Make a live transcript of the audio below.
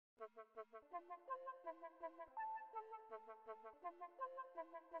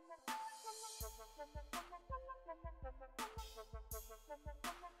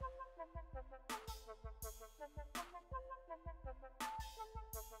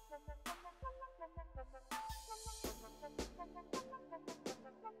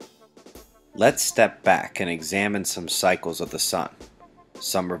Let's step back and examine some cycles of the Sun.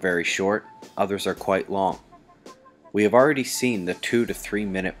 Some are very short, others are quite long. We have already seen the 2 to 3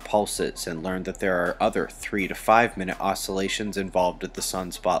 minute pulses and learned that there are other 3 to 5 minute oscillations involved at the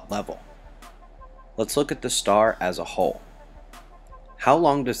sunspot level. Let's look at the star as a whole. How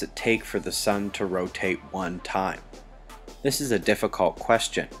long does it take for the Sun to rotate one time? This is a difficult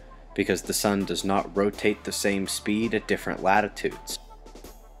question because the Sun does not rotate the same speed at different latitudes.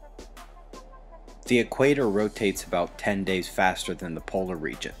 The equator rotates about 10 days faster than the polar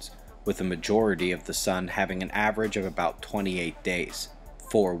regions, with the majority of the Sun having an average of about 28 days,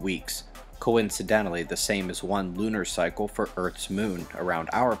 4 weeks, coincidentally the same as one lunar cycle for Earth's moon around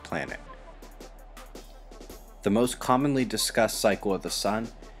our planet. The most commonly discussed cycle of the Sun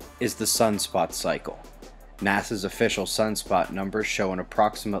is the sunspot cycle. NASA's official sunspot numbers show an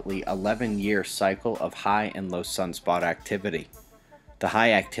approximately 11-year cycle of high and low sunspot activity. The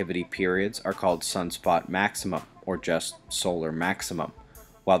high activity periods are called sunspot maximum, or just solar maximum,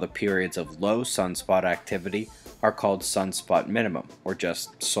 while the periods of low sunspot activity are called sunspot minimum, or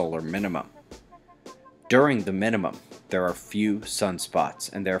just solar minimum. During the minimum, there are few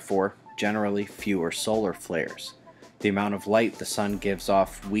sunspots, and therefore generally fewer solar flares. The amount of light the Sun gives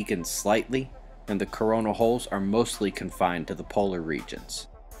off weakens slightly, and the coronal holes are mostly confined to the polar regions.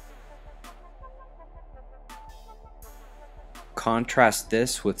 Contrast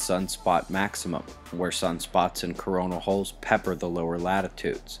this with sunspot maximum, where sunspots and coronal holes pepper the lower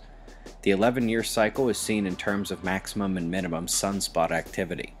latitudes. The 11-year cycle is seen in terms of maximum and minimum sunspot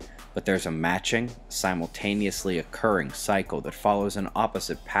activity, but there's a matching, simultaneously occurring cycle that follows an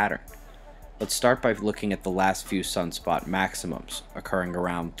opposite pattern. Let's start by looking at the last few sunspot maximums, occurring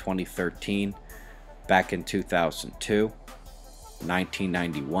around 2013, back in 2002,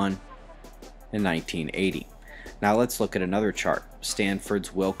 1991, and 1980. Now let's look at another chart.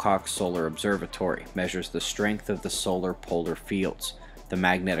 Stanford's Wilcox Solar Observatory measures the strength of the solar polar fields, the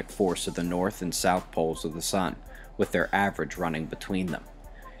magnetic force of the north and south poles of the Sun, with their average running between them.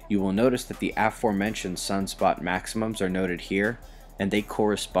 You will notice that the aforementioned sunspot maximums are noted here, and they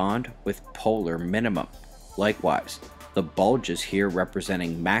correspond with polar minimum. Likewise, the bulges here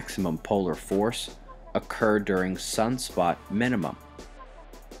representing maximum polar force occur during sunspot minimum.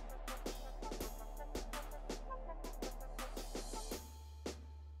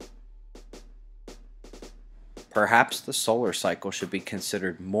 Perhaps the solar cycle should be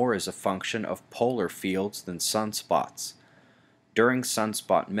considered more as a function of polar fields than sunspots. During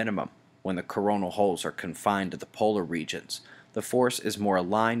sunspot minimum, when the coronal holes are confined to the polar regions, the force is more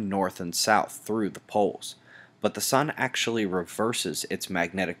aligned north and south through the poles, but the Sun actually reverses its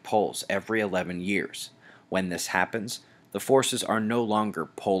magnetic poles every 11 years. When this happens, the forces are no longer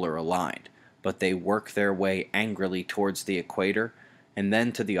polar aligned, but they work their way angrily towards the equator and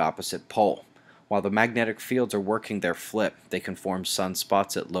then to the opposite pole. While the magnetic fields are working their flip, they can form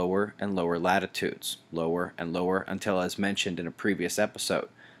sunspots at lower and lower latitudes, lower and lower until, as mentioned in a previous episode,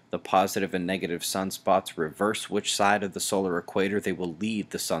 the positive and negative sunspots reverse which side of the solar equator they will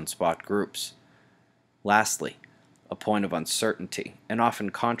lead the sunspot groups. Lastly, a point of uncertainty and often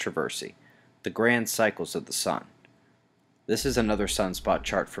controversy, the grand cycles of the Sun. This is another sunspot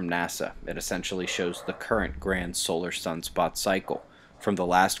chart from NASA. It essentially shows the current grand solar sunspot cycle, from the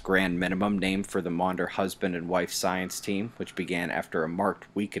last grand minimum named for the Maunder husband and wife science team, which began after a marked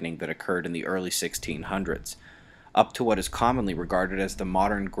weakening that occurred in the early 1600s, up to what is commonly regarded as the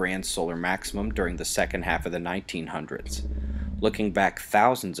modern grand solar maximum during the second half of the 1900s. Looking back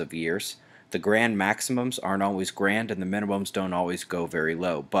thousands of years, the grand maximums aren't always grand and the minimums don't always go very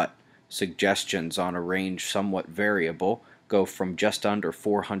low, but suggestions on a range somewhat variable go from just under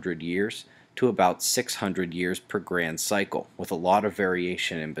 400 years to about 600 years per grand cycle, with a lot of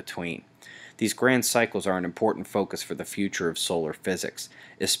variation in between. These grand cycles are an important focus for the future of solar physics,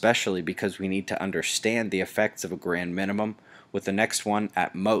 especially because we need to understand the effects of a grand minimum, with the next one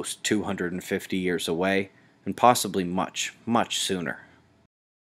at most 250 years away, and possibly much, much sooner.